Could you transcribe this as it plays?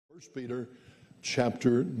First Peter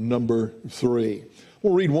chapter number 3.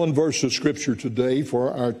 We'll read one verse of Scripture today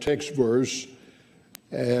for our text verse,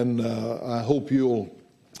 and I hope you'll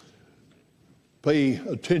pay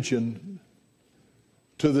attention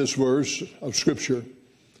to this verse of Scripture.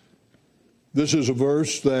 This is a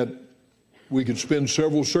verse that we could spend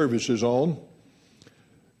several services on,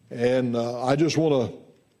 and I just want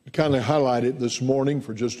to kind of highlight it this morning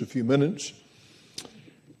for just a few minutes.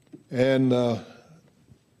 And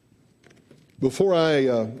before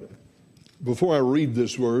I read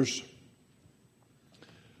this verse,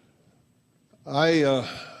 I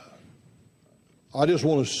just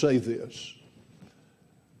want to say this.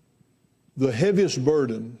 The heaviest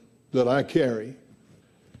burden that I carry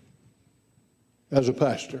as a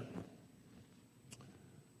pastor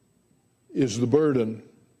is the burden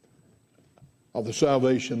of the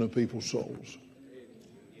salvation of people's souls.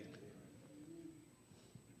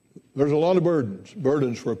 There's a lot of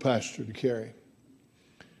burdens for a pastor to carry.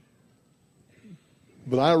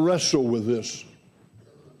 But I wrestle with this.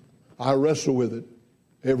 I wrestle with it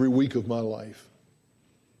every week of my life.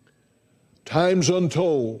 Times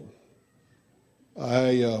untold,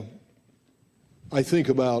 I think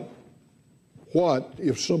about what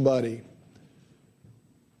if somebody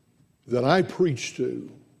that I preach to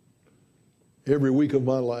every week of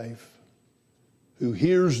my life who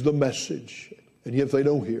hears the message, and yet they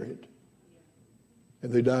don't hear it,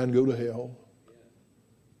 and they die and go to hell.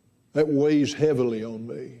 That weighs heavily on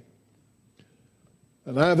me.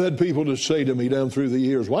 And I've had people to say to me down through the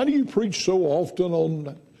years, why do you preach so often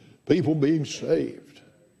on people being saved?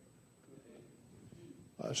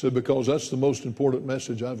 I said, because that's the most important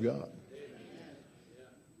message I've got.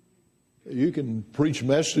 You can preach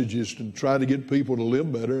messages and try to get people to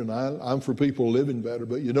live better, and I'm for people living better,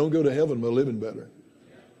 but you don't go to heaven by living better.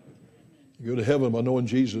 You go to heaven by knowing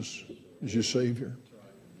Jesus is your Savior.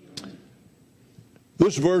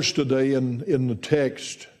 This verse today in the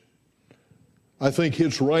text, I think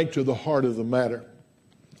hits right to the heart of the matter.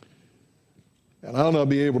 And I'll not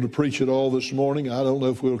be able to preach it all this morning. I don't know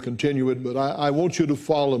if we'll continue it, but I want you to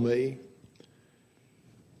follow me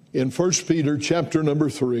in 1 Peter chapter number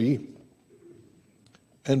 3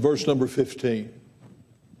 and verse number 15.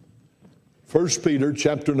 1 Peter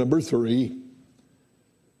chapter number 3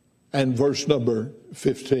 and verse number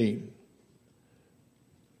 15.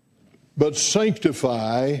 But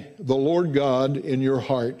sanctify the Lord God in your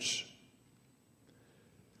hearts,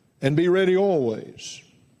 and be ready always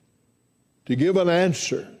to give an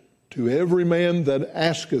answer to every man that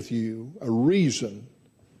asketh you a reason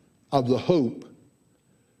of the hope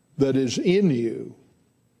that is in you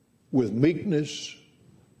with meekness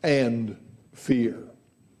and fear.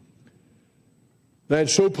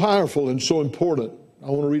 That's so powerful and so important. I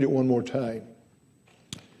want to read it one more time.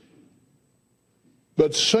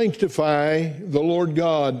 But sanctify the Lord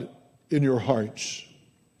God in your hearts,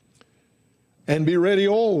 and be ready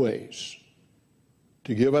always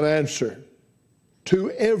to give an answer to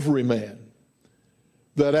every man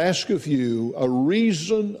that asketh you a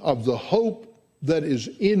reason of the hope that is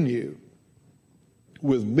in you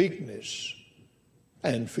with meekness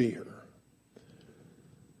and fear.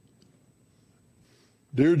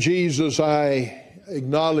 Dear Jesus, I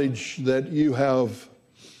acknowledge that you have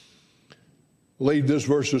laid this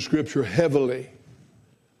verse of Scripture heavily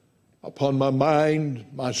upon my mind,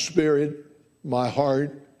 my spirit, my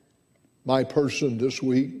heart, my person this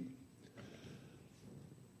week.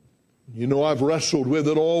 You know, I've wrestled with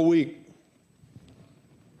it all week.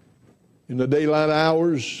 In the daylight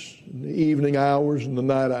hours, in the evening hours, and the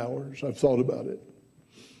night hours, I've thought about it.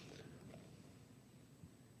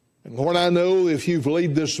 And Lord, I know if you've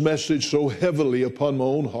laid this message so heavily upon my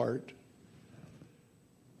own heart,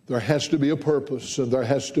 there has to be a purpose and there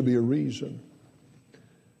has to be a reason.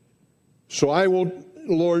 So I want,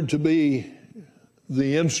 Lord, to be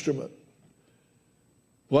the instrument.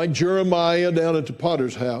 Like Jeremiah down at the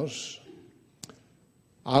potter's house,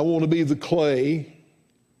 I want to be the clay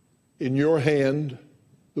in your hand,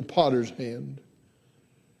 the potter's hand,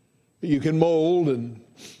 that you can mold and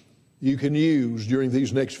you can use during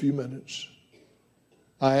these next few minutes.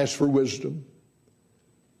 I ask for wisdom.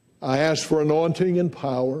 I ask for anointing and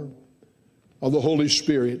power of the Holy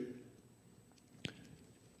Spirit.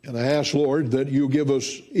 And I ask, Lord, that you give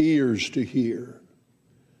us ears to hear.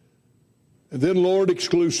 And then, Lord,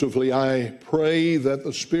 exclusively, I pray that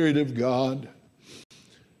the Spirit of God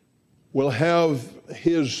will have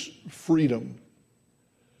his freedom.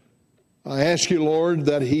 I ask you, Lord,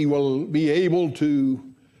 that he will be able to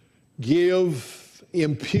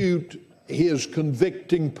impute his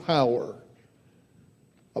convicting power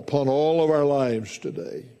upon all of our lives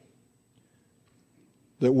today.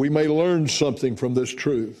 that we may learn something from this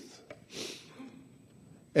truth.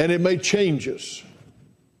 And it may change us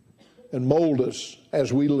and mold us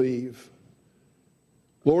as we leave.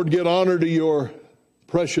 Lord, get honor to your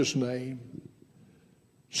precious name.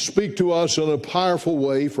 Speak to us in a powerful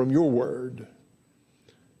way from your word.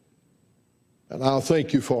 And I'll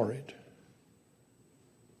thank you for it.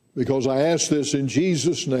 Because I ask this in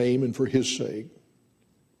Jesus' name and for his sake.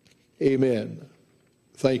 Amen.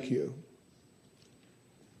 Thank you.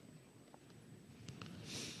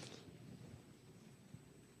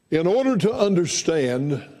 In order to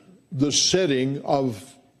understand the setting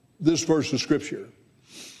of this verse of Scripture,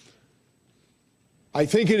 I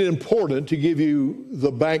think it is important to give you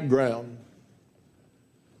the background,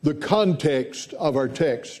 the context of our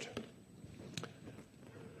text.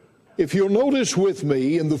 If you'll notice with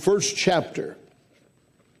me in the first chapter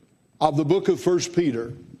of the book of 1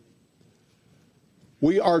 Peter,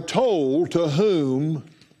 we are told to whom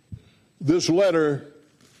this letter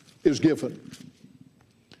is given.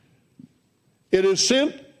 It is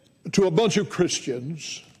sent to a bunch of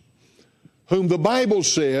Christians whom the Bible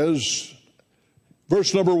says,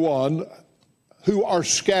 verse number 1, who are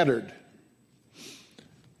scattered.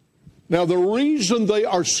 Now, the reason they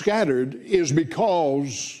are scattered is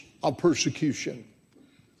because of persecution.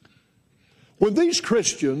 When these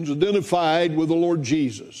Christians identified with the Lord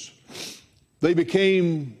Jesus, they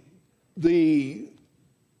became the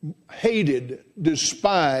hated,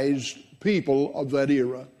 despised people of that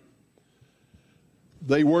era.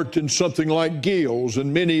 They worked in something like guilds,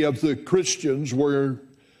 and many of the Christians were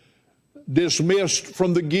dismissed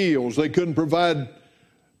from the guilds. They couldn't provide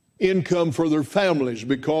income for their families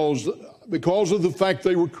because of the fact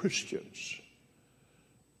they were Christians.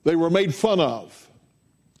 They were made fun of.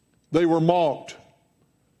 They were mocked,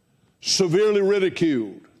 severely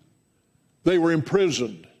ridiculed. They were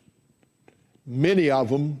imprisoned. Many of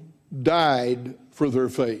them died for their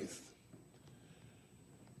faith.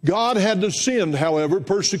 God had to send, however,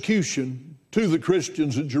 persecution to the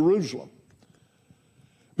Christians at Jerusalem.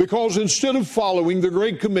 Because instead of following the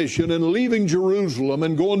Great Commission and leaving Jerusalem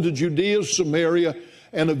and going to Judea, Samaria,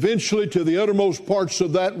 and eventually to the uttermost parts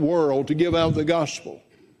of that world to give out the gospel,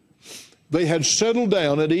 they had settled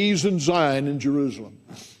down at ease in Zion in Jerusalem.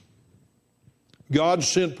 God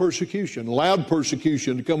sent persecution, loud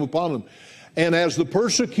persecution to come upon them. And as the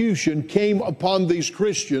persecution came upon these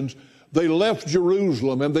Christians, they left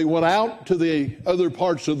Jerusalem and they went out to the other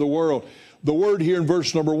parts of the world. The word here in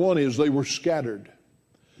verse number 1 is they were scattered.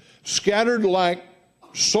 Scattered like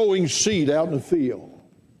sowing seed out in the field.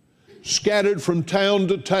 Scattered from town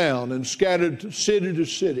to town and scattered city to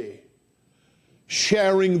city.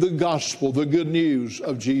 Sharing the gospel, the good news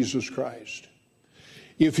of Jesus Christ.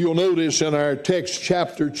 If you'll notice in our text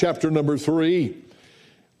chapter number 3,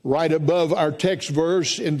 right above our text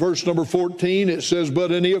verse, in verse number 14, it says,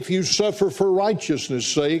 "But and if you suffer for righteousness'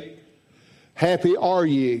 sake, happy are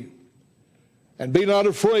ye. And be not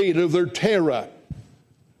afraid of their terror,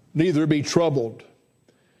 neither be troubled."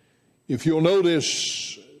 If you'll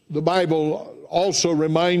notice, the Bible also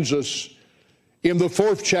reminds us in the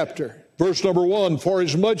 4th chapter, verse number 1, "For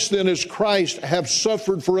as much then as Christ hath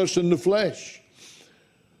suffered for us in the flesh,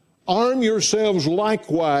 arm yourselves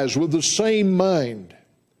likewise with the same mind.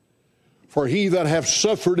 For he that hath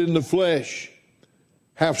suffered in the flesh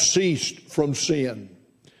hath ceased from sin."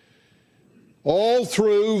 All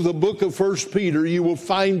through the book of 1 Peter, you will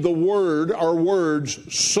find the word or words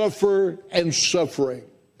suffer and suffering.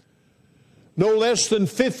 No less than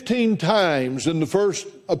 15 times in the first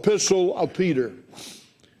epistle of Peter,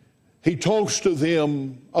 he talks to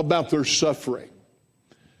them about their suffering.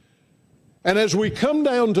 And as we come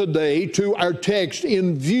down today to our text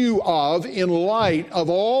in light of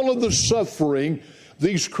all of the suffering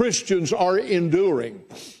these Christians are enduring,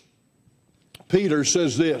 Peter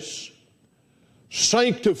says this: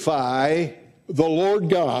 "Sanctify the Lord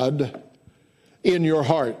God in your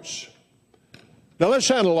hearts." Now let's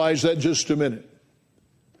analyze that just a minute.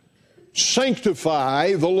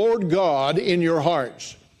 Sanctify the Lord God in your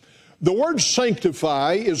hearts. The word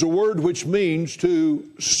sanctify is a word which means to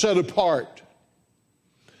set apart.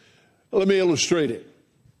 Let me illustrate it.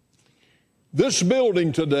 This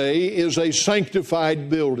building today is a sanctified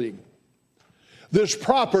building. This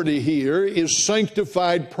property here is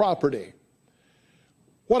sanctified property.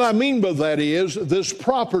 What I mean by that is this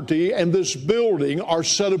property and this building are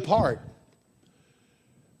set apart.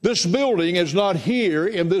 This building is not here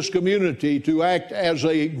in this community to act as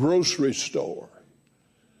a grocery store.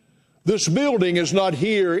 This building is not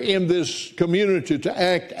here in this community to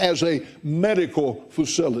act as a medical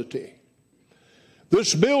facility.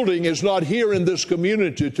 This building is not here in this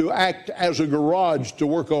community to act as a garage to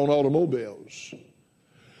work on automobiles.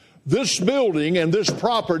 This building and this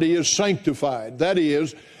property is sanctified. That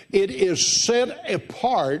is, it is set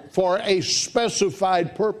apart for a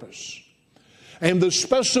specified purpose. And the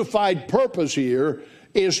specified purpose here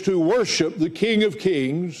is to worship the King of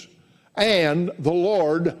Kings and the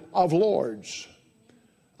Lord of Lords.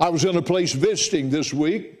 I was in a place visiting this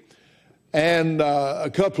week, and a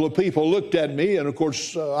couple of people looked at me, and of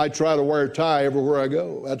course I try to wear a tie everywhere I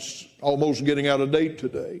go. That's almost getting out of date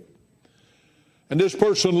today. And this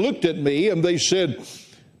person looked at me and they said,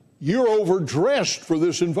 "You're overdressed for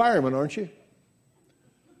this environment, aren't you?"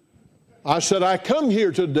 I said, "I come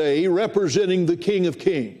here today representing the King of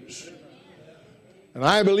Kings. And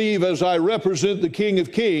I believe as I represent the King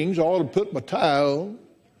of Kings, I ought to put my tie on,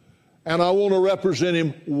 and I want to represent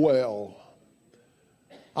him well."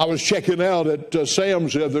 I was checking out at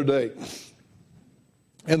Sam's the other day,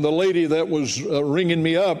 and the lady that was ringing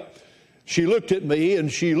me up, she looked at me, and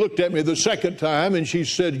she looked at me the second time, and she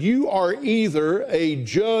said, "You are either a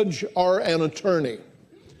judge or an attorney."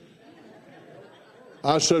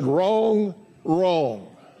 I said, "Wrong, wrong.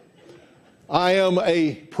 I am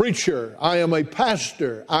a preacher. I am a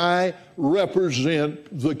pastor. I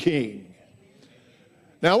represent the King."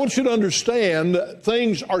 Now, I want you to understand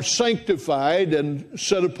things are sanctified and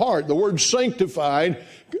set apart. The word sanctified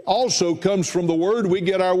also comes from the word we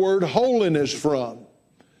get our word holiness from.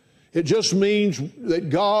 It just means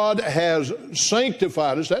that God has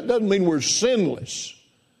sanctified us. That doesn't mean we're sinless.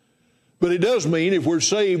 But it does mean if we're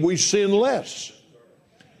saved, we sin less.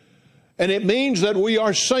 And it means that we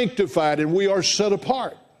are sanctified and we are set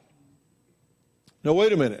apart. Now,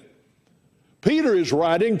 wait a minute. Peter is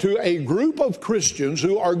writing to a group of Christians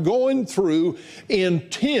who are going through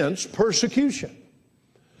intense persecution.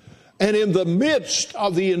 And in the midst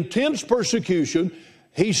of the intense persecution,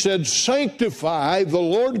 he said, "Sanctify the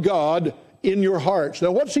Lord God in your hearts."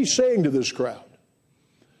 Now, what's he saying to this crowd?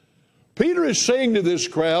 Peter is saying to this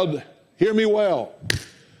crowd, hear me well,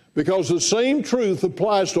 because the same truth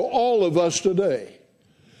applies to all of us today.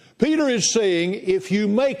 Peter is saying, if you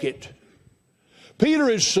make it,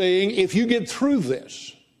 Peter is saying, if you get through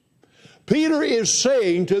this, Peter is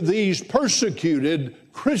saying to these persecuted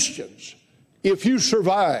Christians, if you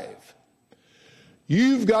survive,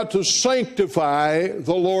 you've got to sanctify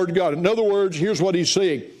the Lord God. In other words, here's what he's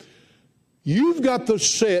saying. You've got to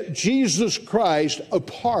set Jesus Christ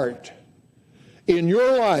apart in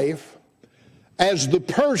your life as the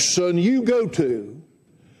person you go to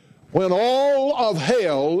when all of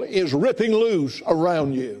hell is ripping loose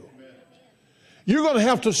around you. You're going to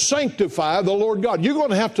have to sanctify the Lord God. You're going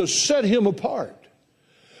to have to set him apart.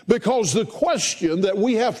 Because the question that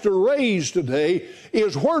we have to raise today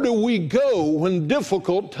is, where do we go when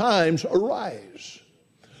difficult times arise?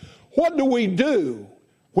 What do we do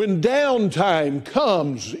when downtime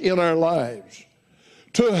comes in our lives?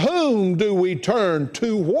 To whom do we turn?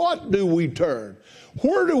 To what do we turn?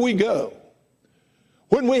 Where do we go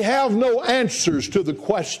when we have no answers to the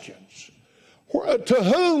questions? To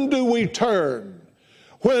whom do we turn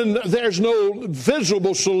when there's no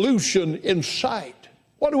visible solution in sight?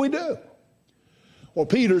 What do we do? Well,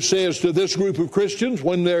 Peter says to this group of Christians,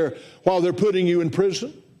 while they're putting you in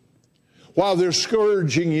prison, while they're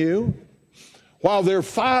scourging you, while they're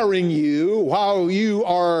firing you, while you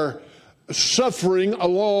are suffering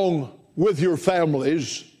along with your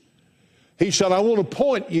families, he said, I want to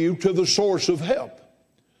point you to the source of help.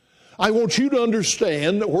 I want you to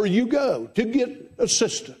understand where you go to get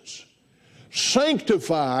assistance.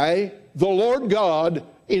 Sanctify the Lord God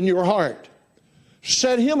in your heart.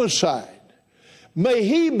 Set him aside. May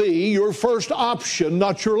he be your first option,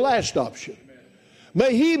 not your last option.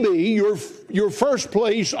 May he be your first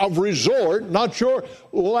place of resort, not your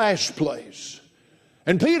last place.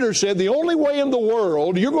 And Peter said, the only way in the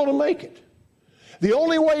world you're going to make it, the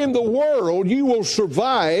only way in the world you will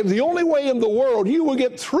survive, the only way in the world you will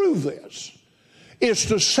get through this is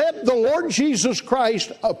to set the Lord Jesus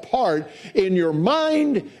Christ apart in your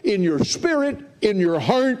mind, in your spirit, in your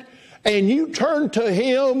heart, and you turn to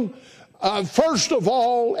him first of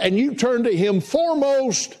all, and you turn to him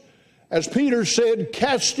foremost, as Peter said,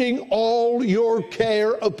 casting all your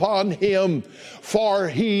care upon him, for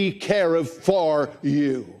he careth for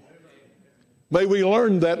you. May we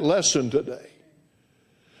learn that lesson today.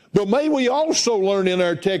 But may we also learn in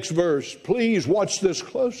our text verse, please watch this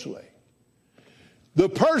closely. The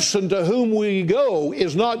person to whom we go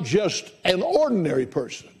is not just an ordinary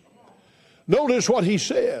person. Notice what he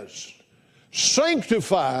says.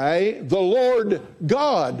 Sanctify the Lord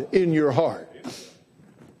God in your heart.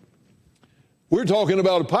 We're talking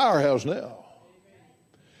about a powerhouse now.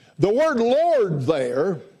 The word Lord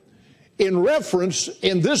there, in reference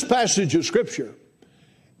in this passage of Scripture,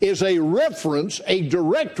 is a reference, a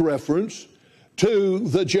direct reference to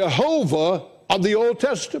the Jehovah of the Old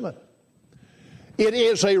Testament. It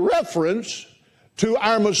is a reference to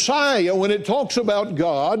our Messiah. When it talks about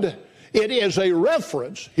God, it is a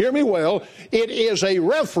reference, hear me well, it is a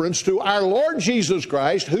reference to our Lord Jesus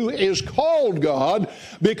Christ, who is called God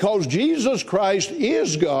because Jesus Christ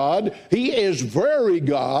is God. He is very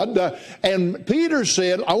God. And Peter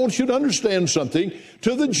said, I want you to understand something.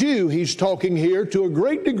 To the Jew, he's talking here to a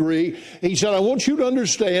great degree. He said, I want you to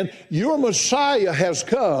understand your Messiah has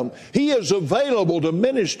come. He is available to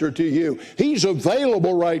minister to you. He's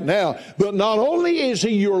available right now. But not only is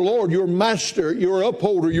he your Lord, your master, your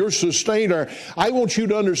upholder, your sustainer, I want you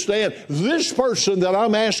to understand this person that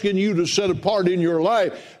I'm asking you to set apart in your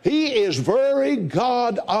life, he is very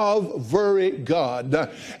God of very God.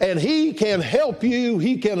 And he can help you,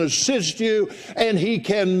 he can assist you, and he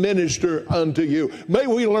can minister unto you. May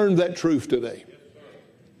we learn that truth today.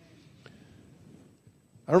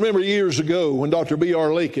 I remember years ago when Dr.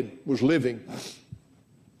 B.R. Lakin was living,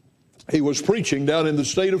 he was preaching down in the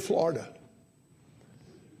state of Florida.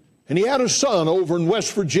 And he had a son over in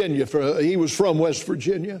West Virginia. He was from West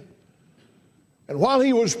Virginia. And while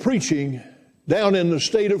he was preaching down in the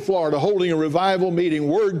state of Florida, holding a revival meeting,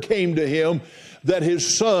 word came to him that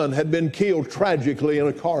his son had been killed tragically in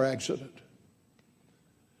a car accident.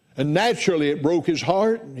 And naturally it broke his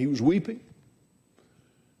heart, and he was weeping.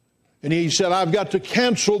 And he said, I've got to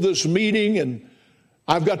cancel this meeting, and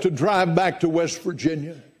I've got to drive back to West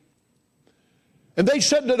Virginia. And they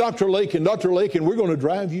said to Dr. Lakin, we're going to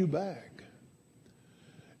drive you back.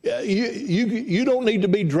 You don't need to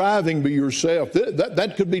be driving by yourself.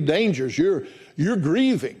 That could be dangerous. You're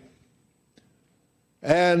grieving.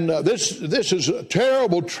 And this is a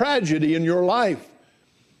terrible tragedy in your life.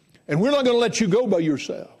 And we're not going to let you go by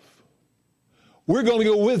yourself. We're going to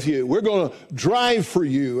go with you. We're going to drive for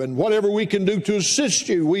you. And whatever we can do to assist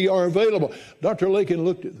you, we are available. Dr. Lakin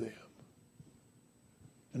looked at them.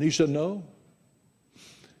 And he said, no.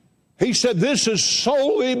 He said, this is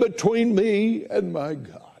solely between me and my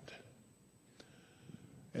God.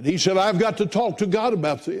 And he said, I've got to talk to God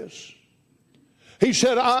about this. He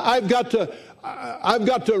said, I've got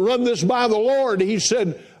to run this by the Lord. He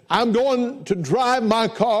said, I'm going to drive my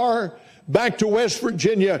car back to West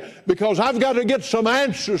Virginia because I've got to get some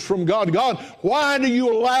answers from God. God, why do you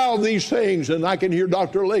allow these things? And I can hear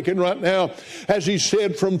Dr. Lakin right now as he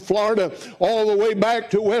said from Florida all the way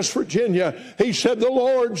back to West Virginia. He said, the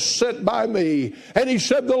Lord sat by me. And he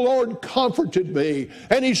said, the Lord comforted me.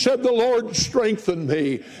 And he said, the Lord strengthened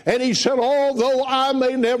me. And he said, although I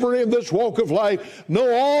may never in this walk of life know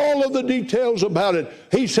all of the details about it,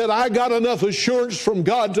 he said, I got enough assurance from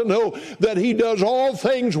God to know that he does all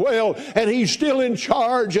things well. And he's still in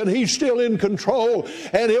charge, and he's still in control.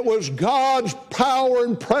 And it was God's power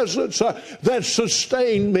and presence that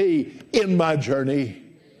sustained me in my journey.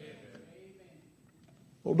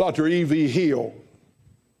 Well, Dr. E.V. Hill.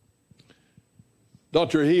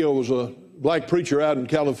 Dr. Hill was a black preacher out in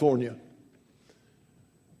California.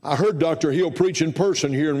 I heard Dr. Hill preach in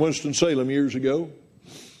person here in Winston-Salem years ago.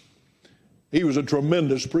 He was a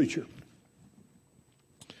tremendous preacher.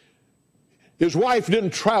 His wife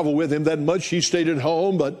didn't travel with him that much. She stayed at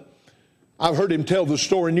home, but I've heard him tell the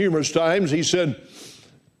story numerous times. He said,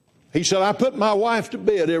 I put my wife to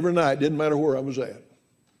bed every night. Didn't matter where I was at.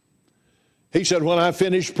 He said, when I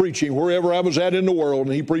finished preaching, wherever I was at in the world,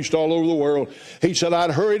 and he preached all over the world, he said,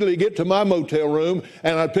 I'd hurriedly get to my motel room,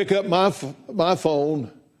 and I'd pick up my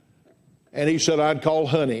phone, and he said, I'd call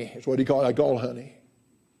honey. That's what he called it. I'd call honey.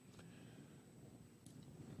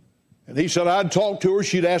 And he said, I'd talk to her.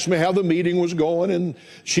 She'd ask me how the meeting was going, and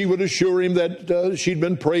she would assure him that she'd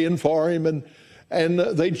been praying for him, and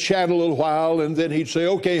they'd chat a little while, and then he'd say,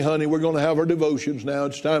 okay, honey, we're going to have our devotions now.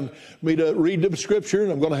 It's time for me to read the scripture,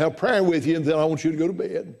 and I'm going to have prayer with you, and then I want you to go to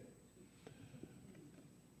bed.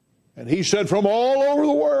 And he said, from all over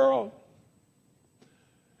the world,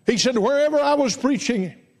 he said, wherever I was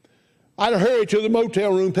preaching, I'd hurry to the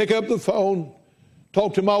motel room, pick up the phone,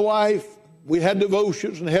 talk to my wife. We had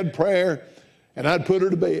devotions and had prayer, and I'd put her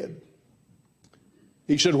to bed.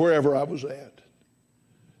 He said, wherever I was at.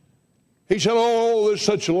 He said, oh, there's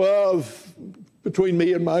such love between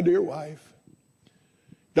me and my dear wife.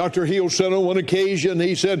 Dr. Hill said on one occasion,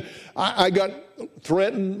 he said, I got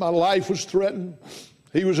threatened. My life was threatened.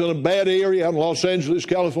 He was in a bad area out in Los Angeles,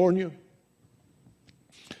 California.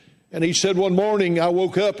 And he said, one morning I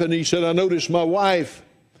woke up, and he said, I noticed my wife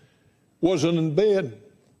wasn't in bed.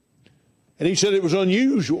 And he said it was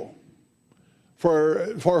unusual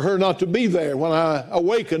for her not to be there when I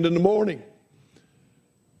awakened in the morning.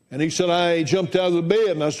 And he said, I jumped out of the bed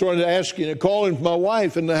and I started asking, calling for my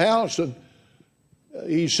wife in the house. And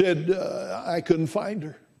he said, I couldn't find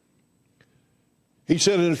her. He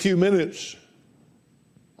said, in a few minutes,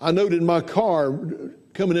 I noted my car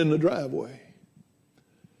coming in the driveway.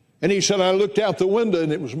 And he said, I looked out the window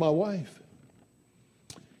and it was my wife.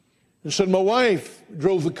 He said, my wife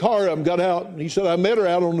drove the car up and got out. And he said, I met her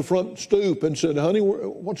out on the front stoop and said, honey,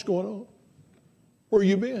 what's going on? Where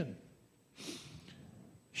you been?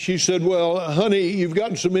 She said, well, honey, you've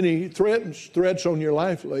gotten so many threats on your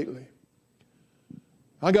life lately.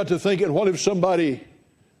 I got to thinking, what if somebody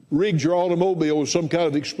rigged your automobile with some kind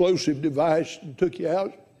of explosive device and took you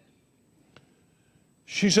out?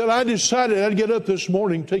 She said, I decided I'd get up this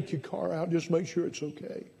morning, take your car out, just make sure it's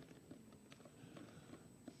okay.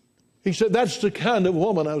 He said, that's the kind of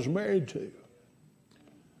woman I was married to.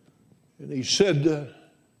 And he said,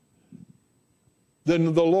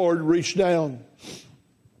 then the Lord reached down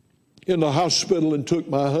in the hospital and took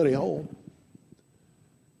my honey home.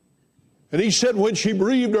 And he said when she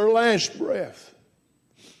breathed her last breath,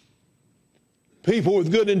 people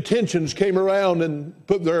with good intentions came around and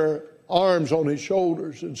put their arms on his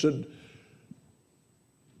shoulders and said,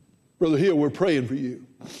 Brother Hill, we're praying for you.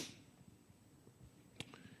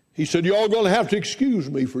 He said, you're all going to have to excuse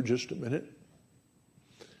me for just a minute.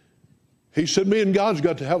 He said, me and God's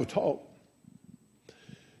got to have a talk.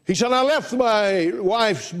 He said, I left my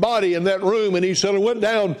wife's body in that room, and he said, I went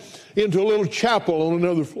down into a little chapel on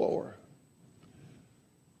another floor.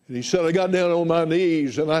 And he said, I got down on my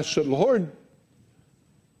knees, and I said, Lord,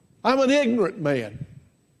 I'm an ignorant man.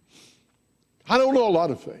 I don't know a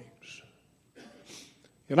lot of things.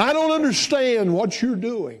 And I don't understand what you're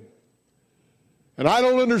doing. And I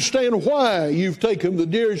don't understand why you've taken the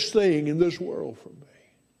dearest thing in this world from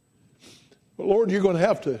me. But Lord, you're going to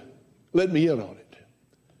have to let me in on it.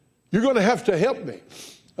 You're going to have to help me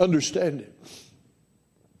understand it.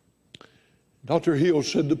 Dr. Hill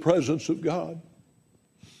said the presence of God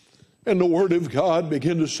and the Word of God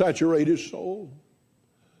began to saturate his soul.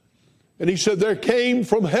 And he said there came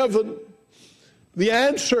from heaven the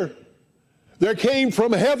answer. There came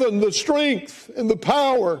from heaven the strength and the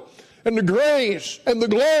power and the grace and the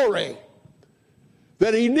glory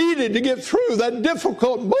that he needed to get through that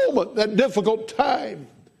difficult moment, that difficult time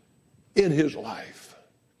in his life.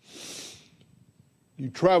 You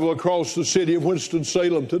travel across the city of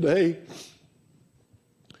Winston-Salem today,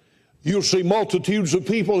 you'll see multitudes of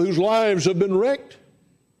people whose lives have been wrecked.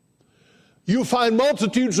 You'll find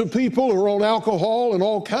multitudes of people who are on alcohol and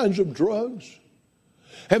all kinds of drugs.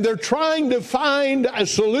 And they're trying to find a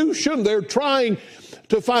solution. They're trying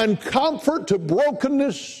to find comfort to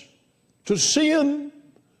brokenness, to sin,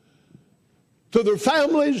 to their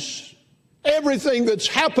families, everything that's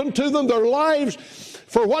happened to them, their lives.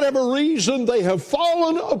 For whatever reason, they have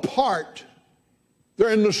fallen apart.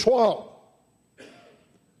 They're in the swamp.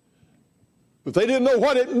 But they didn't know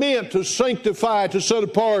what it meant to sanctify, to set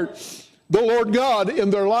apart the Lord God in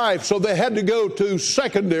their life. So they had to go to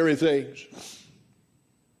secondary things.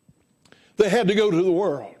 They had to go to the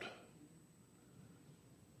world.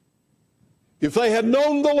 If they had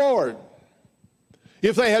known the Lord,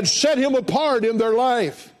 if they had set him apart in their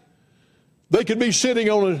life, they could be sitting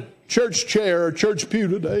on a church chair or church pew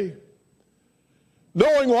today,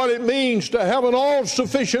 knowing what it means to have an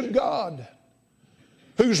all-sufficient God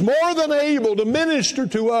who's more than able to minister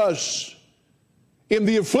to us in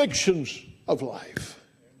the afflictions of life.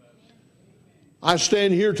 I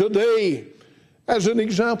stand here today as an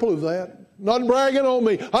example of that. Not bragging on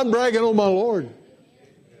me, I'm bragging on my Lord.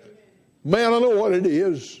 Man, I know what it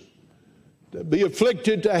is to be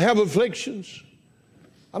afflicted, to have afflictions.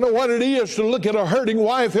 I know what it is to look at a hurting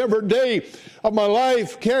wife every day of my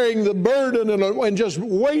life, carrying the burden and just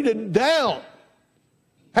weighted down,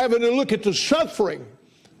 having to look at the suffering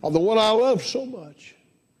of the one I love so much.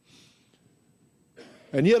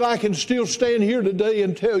 And yet I can still stand here today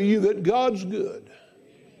and tell you that God's good.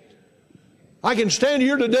 I can stand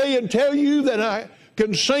here today and tell you that I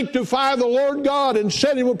can sanctify the Lord God and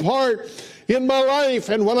set him apart in my life.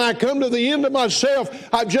 And when I come to the end of myself,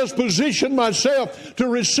 I've just positioned myself to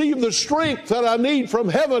receive the strength that I need from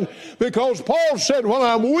heaven, because Paul said, when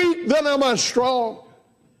I'm weak, then am I strong.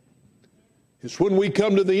 It's when we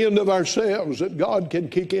come to the end of ourselves that God can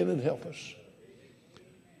kick in and help us.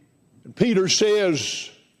 And Peter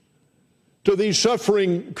says to these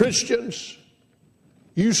suffering Christians,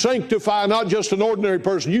 you sanctify not just an ordinary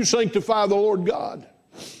person, you sanctify the Lord God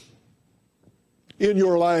in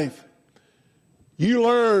your life. You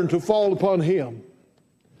learn to fall upon him.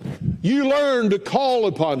 You learn to call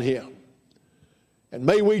upon him. And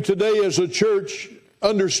may we today as a church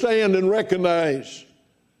understand and recognize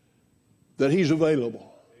that He's available.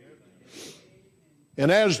 And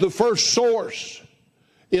as the first source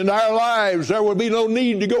in our lives, there will be no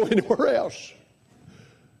need to go anywhere else.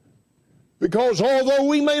 Because although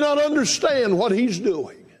we may not understand what He's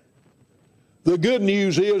doing, the good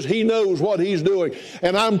news is He knows what He's doing.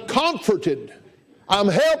 And I'm comforted, I'm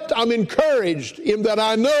helped, I'm encouraged in that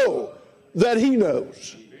I know that He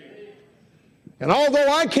knows. And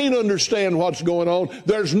although I can't understand what's going on,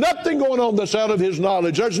 there's nothing going on that's out of His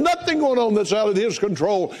knowledge. There's nothing going on that's out of His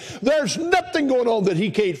control. There's nothing going on that He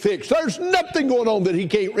can't fix. There's nothing going on that He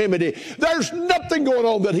can't remedy. There's nothing going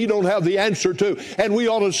on that He don't have the answer to. And we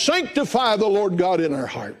ought to sanctify the Lord God in our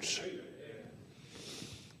hearts.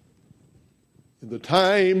 In the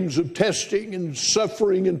times of testing and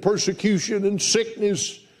suffering and persecution and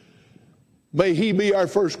sickness, may He be our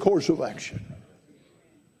first course of action.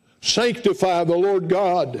 Sanctify the Lord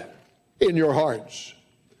God in your hearts.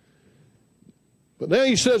 But now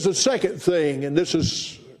he says a second thing, and this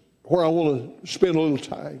is where I want to spend a little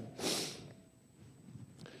time.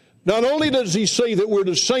 Not only does he say that we're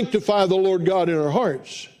to sanctify the Lord God in our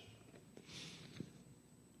hearts,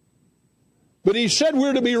 but he said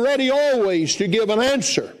we're to be ready always to give an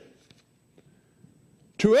answer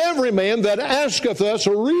to every man that asketh us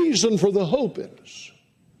a reason for the hope in us.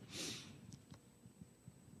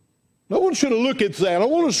 I want you to look at that. I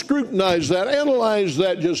want to scrutinize that, analyze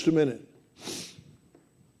that just a minute.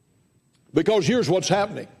 Because here's what's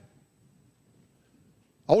happening.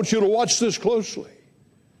 I want you to watch this closely.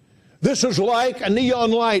 This is like a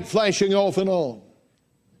neon light flashing off and on.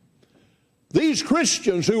 These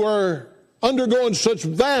Christians who are undergoing such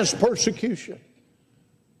vast persecution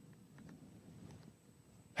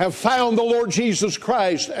have found the Lord Jesus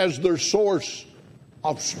Christ as their source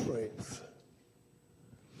of strength.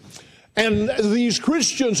 And these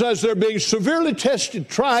Christians, as they're being severely tested,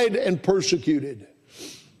 tried, and persecuted,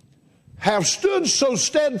 have stood so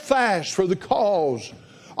steadfast for the cause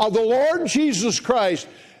of the Lord Jesus Christ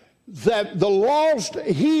that the lost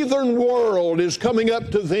heathen world is coming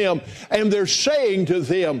up to them and they're saying to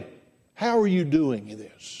them, how are you doing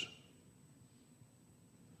this?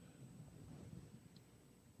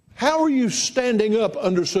 How are you standing up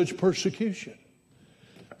under such persecution?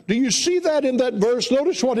 Do you see that in that verse?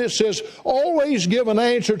 Notice what it says, always give an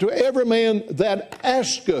answer to every man that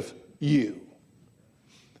asketh you.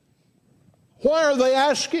 Why are they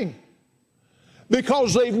asking?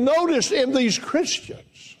 Because they've noticed in these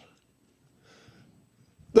Christians,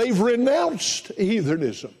 they've renounced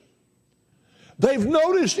heathenism. They've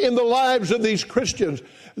noticed in the lives of these Christians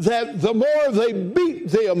that the more they beat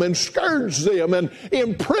them and scourge them and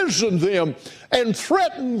imprison them and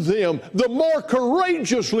threaten them, the more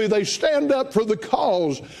courageously they stand up for the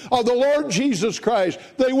cause of the Lord Jesus Christ.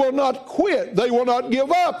 They will not quit. They will not give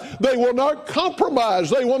up. They will not compromise.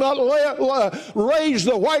 They will not raise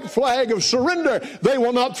the white flag of surrender. They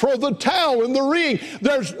will not throw the towel in the ring.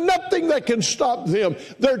 There's nothing that can stop them.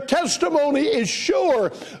 Their testimony is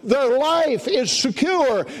sure. Their life is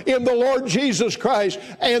secure in the Lord Jesus Christ.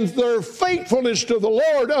 And their faithfulness to the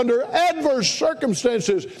Lord under adverse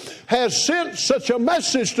circumstances has sent such a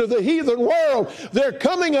message to the heathen world. They're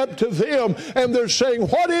coming up to them and they're saying,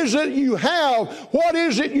 what is it you have? What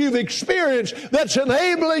is it you've experienced that's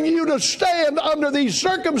enabling you to stand under these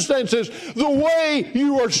circumstances the way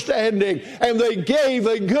you are standing? And they gave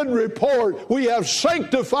a good report. We have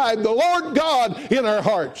sanctified the Lord God in our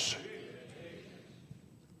hearts.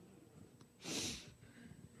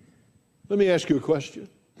 Let me ask you a question.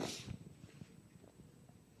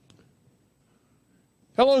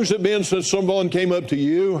 How long has it been since someone came up to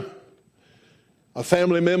you, a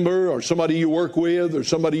family member or somebody you work with or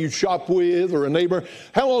somebody you shop with or a neighbor?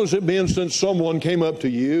 How long has it been since someone came up to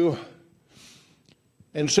you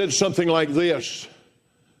and said something like this?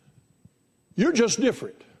 You're just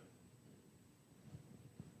different.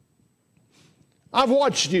 I've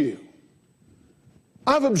watched you.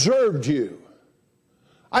 I've observed you.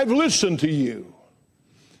 I've listened to you.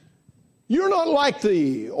 You're not like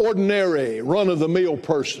the ordinary, run-of-the-mill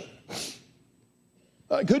person.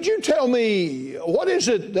 Could you tell me, what is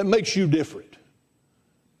it that makes you different?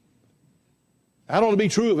 That ought to be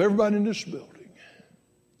true of everybody in this building.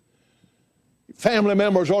 Family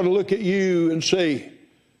members ought to look at you and say,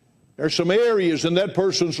 there's some areas in that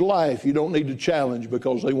person's life you don't need to challenge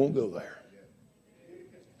because they won't go there.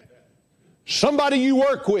 Somebody you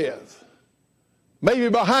work with, maybe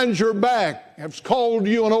behind your back, has called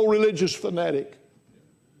you an old religious fanatic.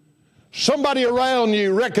 Somebody around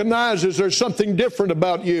you recognizes there's something different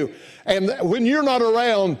about you. And when you're not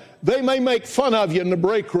around, they may make fun of you in the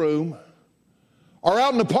break room, or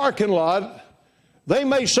out in the parking lot, they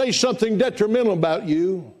may say something detrimental about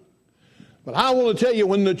you. But I want to tell you,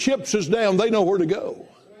 when the chips is down, they know where to go.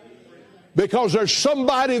 Because there's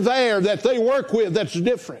somebody there that they work with that's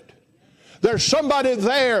different. There's somebody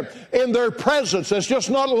there in their presence that's just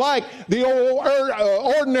not like the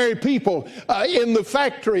ordinary people in the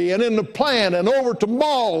factory and in the plant and over to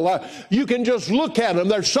mall. You can just look at them.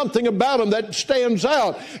 There's something about them that stands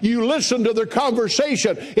out. You listen to their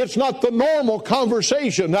conversation. It's not the normal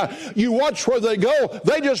conversation. You watch where they go.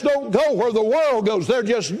 They just don't go where the world goes. They're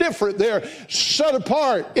just different. They're set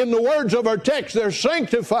apart. In the words of our text, they're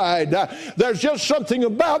sanctified. There's just something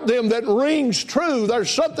about them that rings true. There's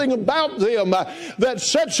something about them that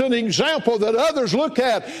sets an example that others look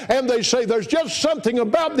at and they say, there's just something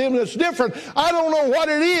about them that's different. I don't know what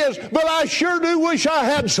it is, but I sure do wish I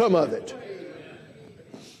had some of it.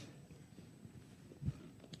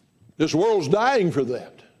 This world's dying for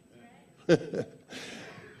that.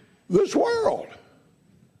 This world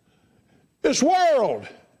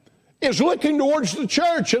is looking towards the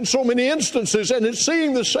church in so many instances, and it's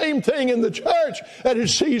seeing the same thing in the church that it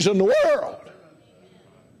sees in the world.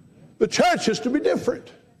 The church is to be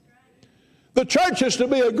different. The church is to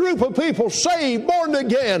be a group of people saved, born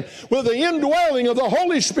again, with the indwelling of the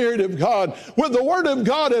Holy Spirit of God, with the Word of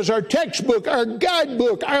God as our textbook, our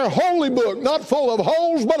guidebook, our holy book, not full of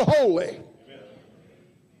holes but holy,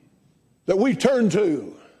 that we turn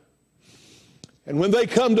to. And when they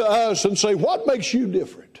come to us and say, what makes you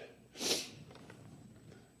different?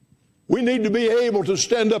 We need to be able to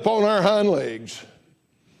stand up on our hind legs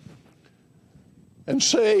and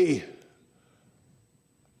say,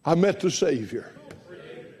 I met the Savior.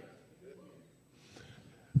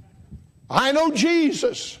 I know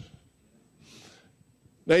Jesus.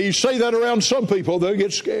 Now you say that around some people, they'll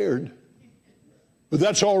get scared. But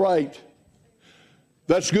that's all right.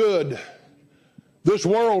 That's good. This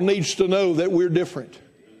world needs to know that we're different.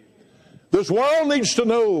 This world needs to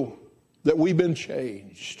know that we've been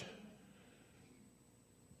changed.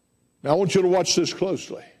 Now I want you to watch this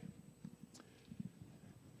closely.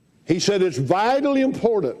 He said it's vitally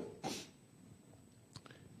important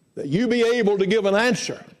that you be able to give an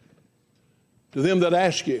answer to them that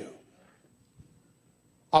ask you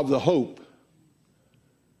of the hope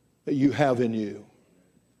that you have in you.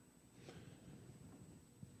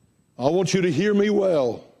 I want you to hear me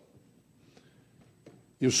well.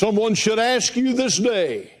 If someone should ask you this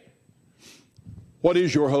day, what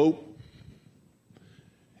is your hope?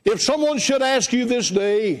 If someone should ask you this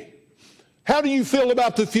day, how do you feel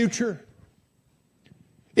about the future?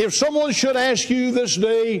 If someone should ask you this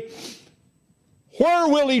day, where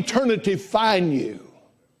will eternity find you?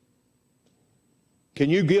 Can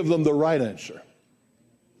you give them the right answer?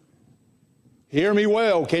 Hear me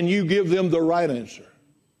well. Can you give them the right answer?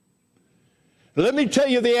 Let me tell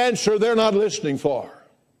you the answer they're not listening for.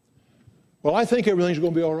 Well, I think everything's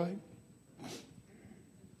going to be all right.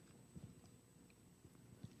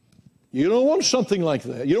 You don't want something like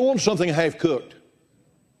that. You don't want something half-cooked.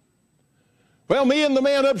 Well, me and the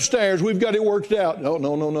man upstairs, we've got it worked out. No.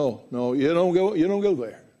 No, you don't go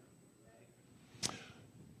there.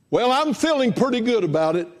 Well, I'm feeling pretty good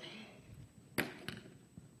about it.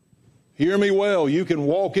 Hear me well. You can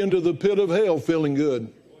walk into the pit of hell feeling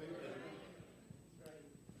good.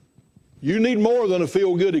 You need more than a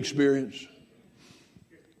feel-good experience.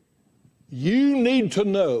 You need to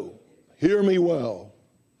know, hear me well,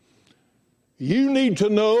 you need to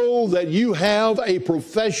know that you have a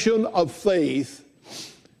profession of faith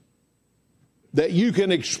that you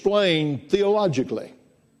can explain theologically.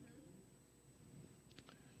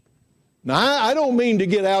 Now, I don't mean to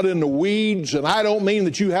get out in the weeds, and I don't mean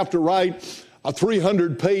that you have to write a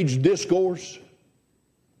 300-page discourse.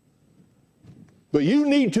 But you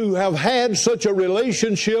need to have had such a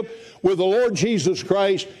relationship with the Lord Jesus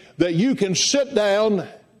Christ that you can sit down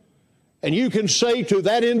and you can say to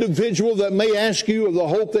that individual that may ask you of the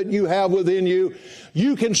hope that you have within you,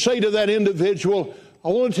 you can say to that individual, I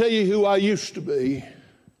want to tell you who I used to be.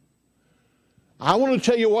 I want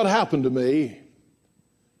to tell you what happened to me.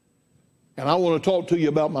 And I want to talk to you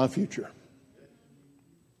about my future.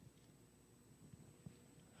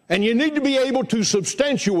 And you need to be able to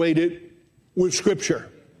substantiate it with Scripture.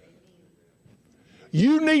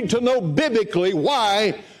 You need to know biblically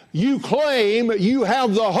why you claim you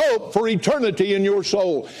have the hope for eternity in your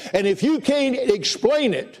soul. And if you can't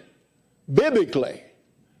explain it biblically,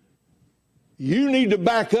 You need to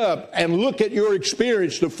back up and look at your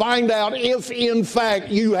experience to find out if, in fact,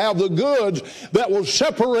 you have the goods that will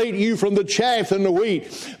separate you from the chaff and the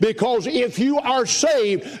wheat. Because if you are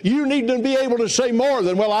saved, you need to be able to say more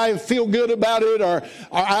than, well, I feel good about it, or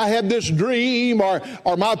I had this dream, or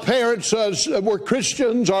my parents were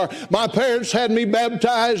Christians, or my parents had me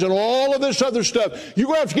baptized, and all of this other stuff. You're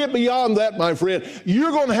going to have to get beyond that, my friend.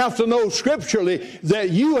 You're going to have to know scripturally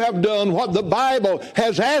that you have done what the Bible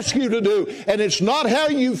has asked you to do. And it's not how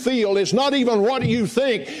you feel. It's not even what you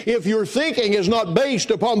think. If your thinking is not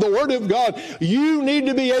based upon the Word of God, you need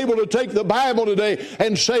to be able to take the Bible today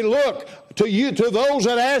and say, look, to those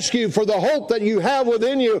that ask you for the hope that you have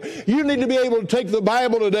within you, you need to be able to take the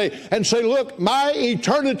Bible today and say, look, my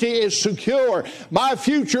eternity is secure. My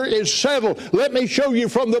future is settled. Let me show you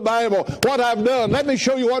from the Bible what I've done. Let me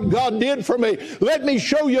show you what God did for me. Let me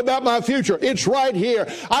show you about my future. It's right here.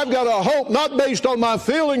 I've got a hope not based on my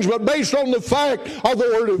feelings, but based on the fact of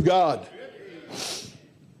the Word of God.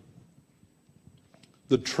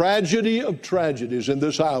 The tragedy of tragedies in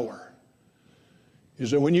this hour is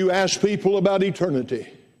that when you ask people about eternity,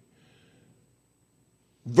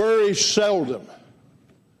 very seldom,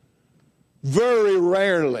 very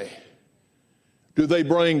rarely do they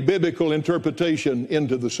bring biblical interpretation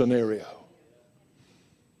into the scenario.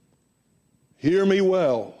 Hear me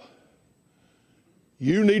well.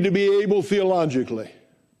 You need to be able theologically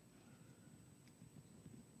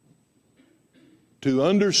to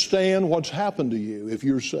understand what's happened to you if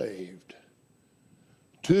you're saved,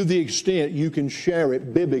 to the extent you can share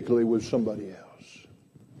it biblically with somebody else.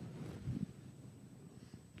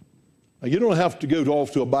 Now, you don't have to go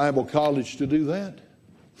off to a Bible college to do that.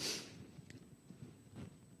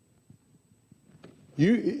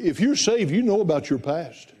 If you're saved, you know about your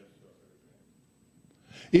past.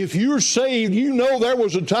 If you're saved, you know there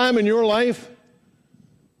was a time in your life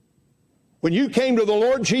when you came to the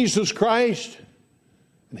Lord Jesus Christ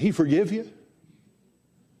and He forgave you.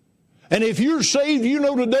 And if you're saved, you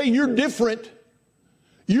know today you're different.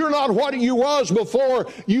 You're not what you was before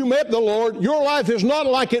you met the Lord. Your life is not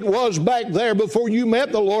like it was back there before you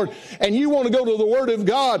met the Lord. And you want to go to the Word of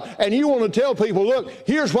God and you want to tell people, look,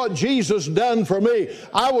 here's what Jesus done for me.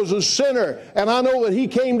 I was a sinner and I know that He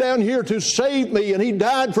came down here to save me and He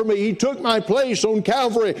died for me. He took my place on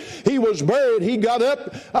Calvary. He was buried. He got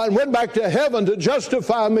up and went back to heaven to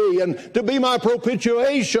justify me and to be my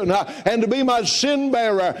propitiation and to be my sin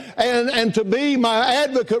bearer and to be my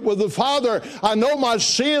advocate with the Father. I know my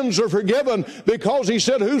sins are forgiven because He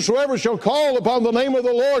said, whosoever shall call upon the name of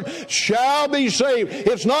the Lord shall be saved.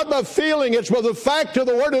 It's not by feeling, it's by the fact of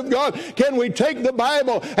the Word of God. Can we take the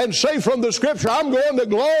Bible and say from the Scripture, I'm going to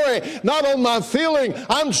glory, not on my feeling.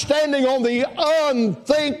 I'm standing on the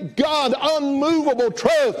thank God, unmovable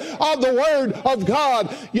truth of the Word of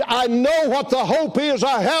God. I know what the hope is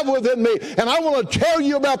I have within me, and I want to tell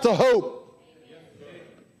you about the hope.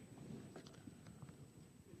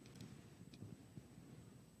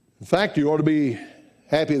 In fact, you ought to be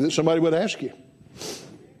happy that somebody would ask you.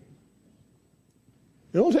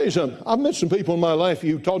 You know, I'll tell you something. I've met some people in my life,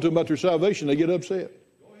 you talk to them about their salvation, they get upset.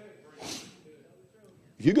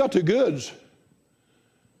 If you got the goods,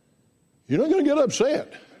 you're not going to get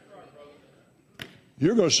upset.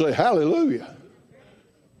 You're going to say, hallelujah.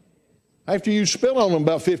 After you spill on them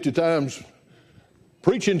about 50 times,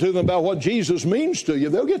 preaching to them about what Jesus means to you,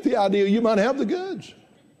 they'll get the idea you might have the goods.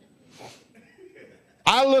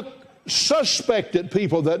 I look suspect at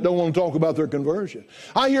people that don't want to talk about their conversion.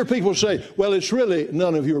 I hear people say, well, it's really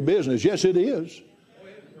none of your business. Yes, it is.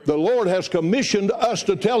 The Lord has commissioned us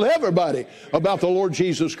to tell everybody about the Lord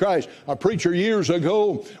Jesus Christ. A preacher years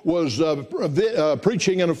ago was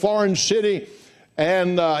preaching in a foreign city,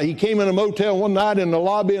 and he came in a motel one night in the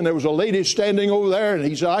lobby, and there was a lady standing over there, and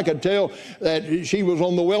he said, I could tell that she was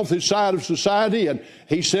on the wealthy side of society, and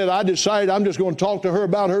he said, I decided I'm just going to talk to her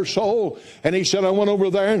about her soul. And he said, I went over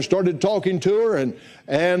there and started talking to her,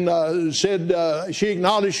 and said she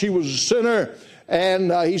acknowledged she was a sinner.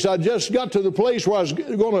 And he said, I just got to the place where I was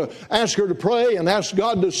going to ask her to pray and ask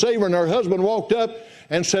God to save her. And her husband walked up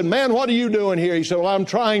and said, man, what are you doing here? He said, well, I'm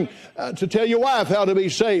trying to tell your wife how to be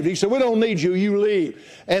saved. He said, we don't need you. You leave.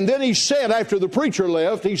 And then he said, after the preacher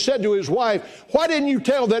left, he said to his wife, why didn't you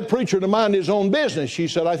tell that preacher to mind his own business? She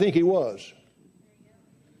said, I think he was.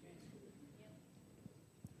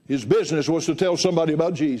 His business was to tell somebody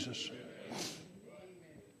about Jesus.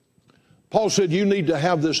 Paul said, you need to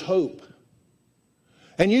have this hope.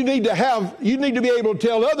 And you need to be able to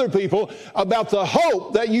tell other people about the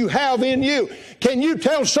hope that you have in you. Can you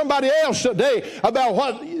tell somebody else today about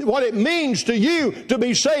what it means to you to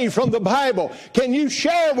be saved from the Bible? Can you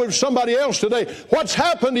share with somebody else today what's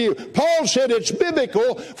happened to you? Paul said it's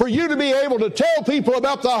biblical for you to be able to tell people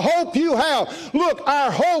about the hope you have. Look,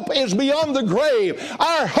 our hope is beyond the grave.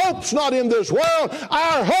 Our hope's not in this world.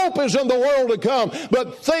 Our hope is in the world to come.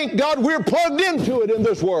 But thank God we're plugged into it in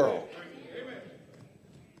this world.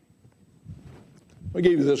 I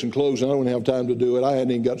gave you this in closing. I don't have time to do it. I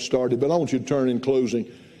hadn't even got started, but I want you to turn in closing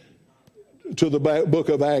to the book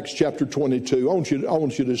of Acts, chapter 22. I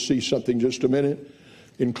want you to see something just a minute.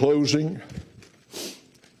 In closing,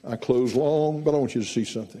 I close long, but I want you to see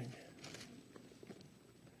something.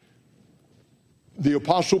 The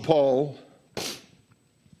Apostle Paul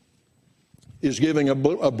is giving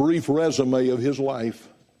a brief resume of his life.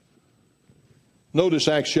 Notice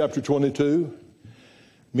Acts chapter 22.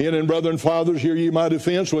 Men and brethren, fathers, hear ye my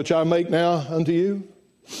defense, which I make now unto you.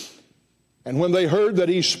 And when they heard that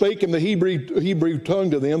he spake in the Hebrew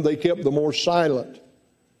tongue to them, they kept the more silent.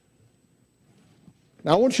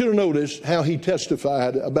 Now I want you to notice how he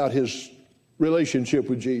testified about his relationship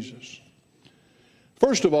with Jesus.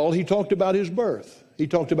 First of all, he talked about his birth. He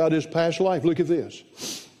talked about his past life. Look at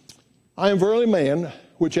this. I am verily a man,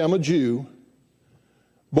 which am a Jew,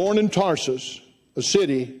 born in Tarsus, a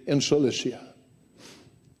city in Cilicia.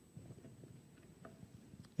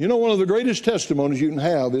 You know, one of the greatest testimonies you can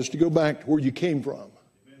have is to go back to where you came from.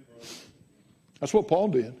 That's what Paul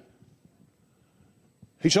did.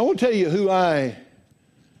 He said, I want to tell you who I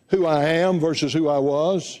am versus who I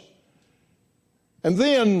was. And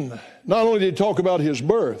then, not only did he talk about his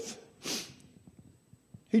birth,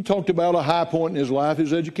 he talked about a high point in his life,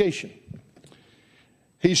 his education.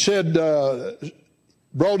 He said,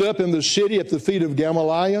 brought up in the city at the feet of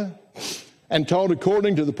Gamaliel, and taught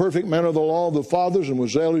according to the perfect manner of the law of the fathers, and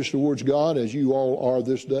was zealous towards God, as you all are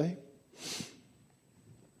this day.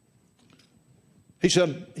 He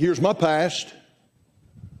said, here's my past.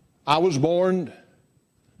 I was born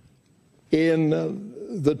in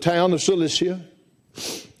the town of Cilicia.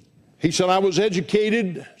 He said, I was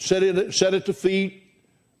educated, sat at the feet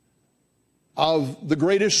of the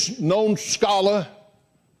greatest known scholar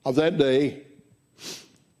of that day.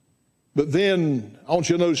 But then, I want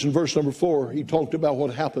you to notice in verse number 4, he talked about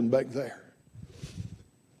what happened back there.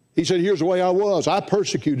 He said, here's the way I was. I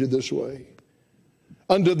persecuted this way,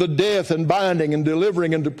 unto the death and binding and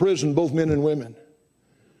delivering into prison both men and women.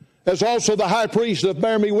 As also the high priest doth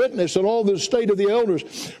bear me witness, and all the state of the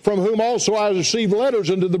elders, from whom also I received letters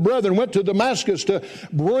unto the brethren, went to Damascus to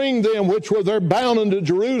bring them which were there bound unto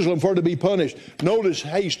Jerusalem for to be punished. Notice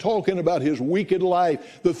how he's talking about his wicked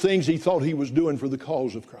life, the things he thought he was doing for the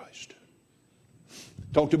cause of Christ.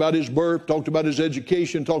 Talked about his birth, talked about his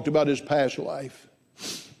education, talked about his past life.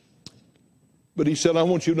 But he said, I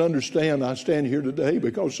want you to understand, I stand here today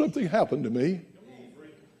because something happened to me.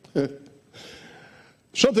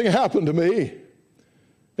 Something happened to me.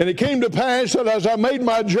 And it came to pass that as I made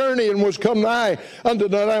my journey and was come nigh unto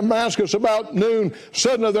Damascus about noon,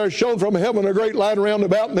 suddenly there shone from heaven a great light around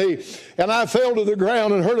about me. And I fell to the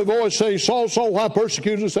ground and heard a voice say, Saul, Saul, why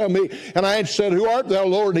persecutest thou me? And I said, Who art thou,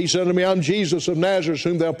 Lord? And he said to me, I'm Jesus of Nazareth,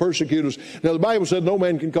 whom thou persecutest. Now the Bible said no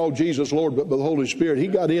man can call Jesus Lord but by the Holy Spirit. He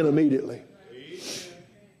got in immediately.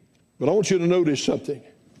 But I want you to notice something.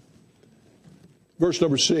 Verse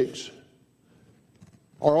number 6.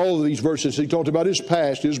 Or all of these verses, he talked about his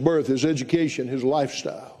past, his birth, his education, his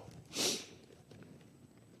lifestyle.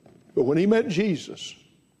 But when he met Jesus,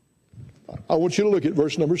 I want you to look at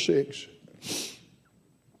verse number 6.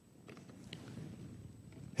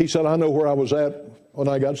 He said, I know where I was at when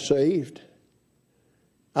I got saved.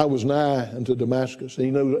 I was nigh unto Damascus.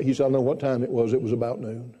 And he said, I know what time it was. It was about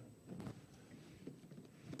noon.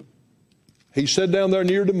 He said down there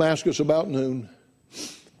near Damascus about noon,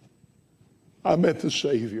 I met the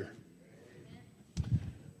Savior.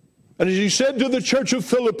 And as he said to the church of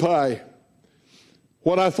Philippi,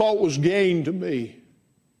 what I thought was gain to me,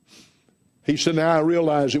 he said, now I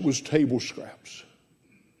realize it was table scraps.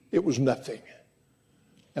 It was nothing.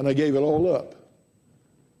 And I gave it all up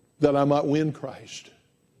that I might win Christ.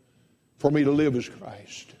 For me to live is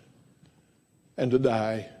Christ, and to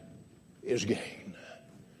die is gain.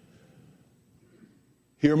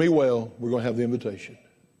 Hear me well. We're going to have the invitation.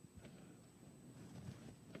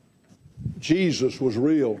 Jesus was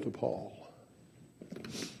real to Paul.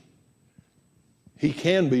 He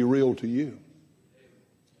can be real to you.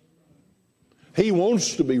 He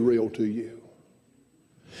wants to be real to you.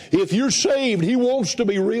 If you're saved, he wants to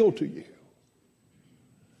be real to you.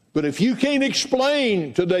 But if you can't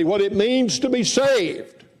explain today what it means to be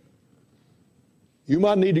saved, you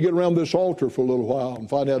might need to get around this altar for a little while and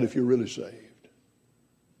find out if you're really saved.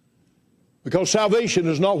 Because salvation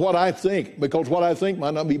is not what I think, because what I think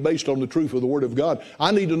might not be based on the truth of the Word of God.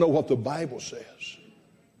 I need to know what the Bible says.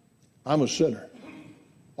 I'm a sinner.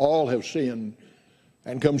 All have sinned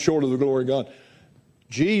and come short of the glory of God.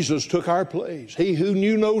 Jesus took our place. He who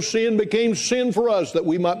knew no sin became sin for us, that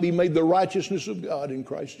we might be made the righteousness of God in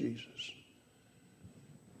Christ Jesus.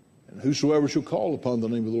 And whosoever shall call upon the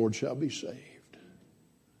name of the Lord shall be saved.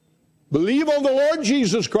 Believe on the Lord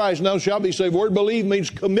Jesus Christ, and thou shalt be saved. The word believe means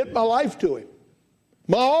commit my life to Him.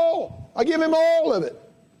 My all. I give Him all of it.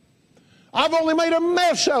 I've only made a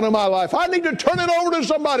mess out of my life. I need to turn it over to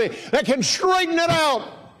somebody that can straighten it out.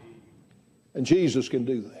 And Jesus can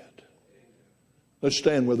do that. Let's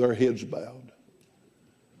stand with our heads bowed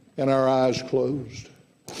and our eyes closed.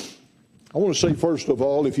 I want to say, first of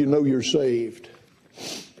all, if you know you're saved,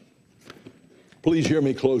 please hear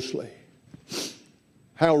me closely.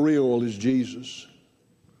 How real is Jesus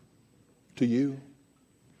to you?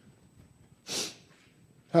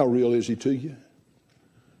 How real is He to you?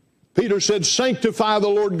 Peter said, sanctify the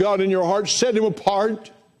Lord God in your heart. Set Him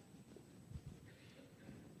apart.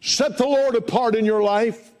 Set the Lord apart in your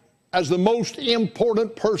life as the most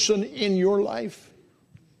important person in your life.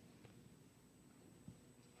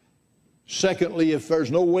 Secondly, if there's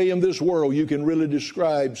no way in this world you can really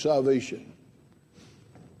describe salvation,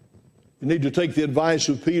 you need to take the advice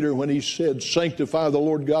of Peter when he said, sanctify the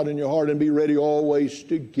Lord God in your heart and be ready always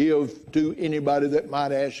to give to anybody that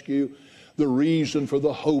might ask you the reason for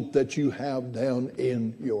the hope that you have down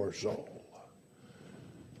in your soul.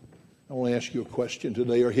 I want to ask you a question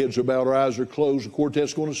today. Our heads are bowed, our eyes are closed. The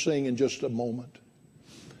quartet's going to sing in just a moment.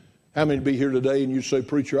 How many be here today and you say,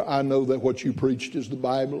 preacher, I know that what you preached is the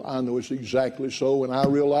Bible. I know it's exactly so. And I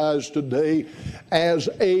realize today as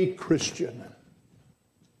a Christian,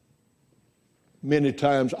 many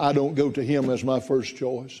times I don't go to Him as my first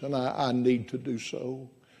choice, and I need to do so.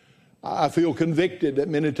 I feel convicted that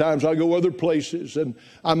many times I go other places and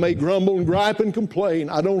I may grumble and gripe and complain.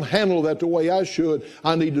 I don't handle that the way I should.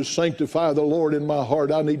 I need to sanctify the Lord in my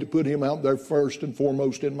heart. I need to put Him out there first and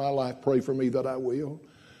foremost in my life. Pray for me that I will.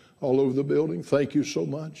 All over the building, thank you so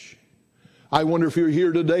much. I wonder if you're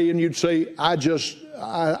here today and you'd say,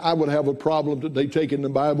 I would have a problem today taking the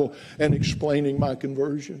Bible and explaining my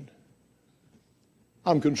conversion.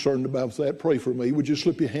 I'm concerned about that. Pray for me. Would you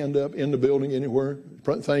slip your hand up in the building anywhere?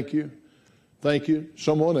 Thank you. Thank you.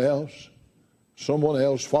 Someone else. Someone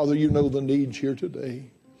else. Father, you know the needs here today.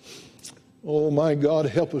 Oh, my God,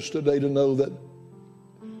 help us today to know that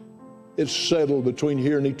it's settled between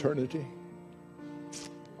here and eternity.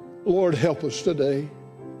 Lord, help us today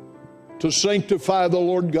to sanctify the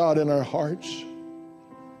Lord God in our hearts.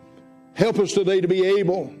 Help us today to be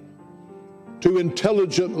able to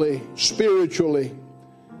intelligently, spiritually,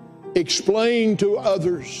 explain to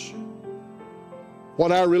others what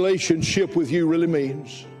our relationship with you really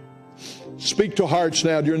means. Speak to hearts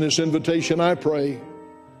now during this invitation, I pray,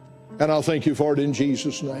 and I'll thank you for it in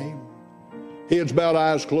Jesus' name. Heads bowed,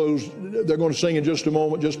 eyes closed. They're going to sing in just a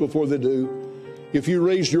moment. Just before they do, if you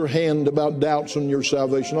raised your hand about doubts on your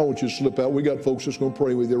salvation, I want you to slip out. We got folks that's going to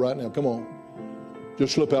pray with you right now. Come on.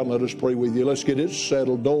 Just slip out and let us pray with you. Let's get it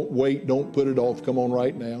settled. Don't wait. Don't put it off. Come on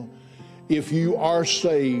right now. If you are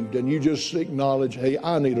saved and you just acknowledge, hey,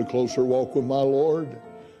 I need a closer walk with my Lord.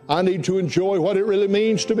 I need to enjoy what it really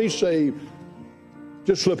means to be saved.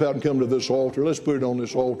 Just slip out and come to this altar. Let's put it on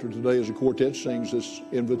this altar today as the quartet sings this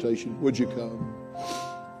invitation. Would you come?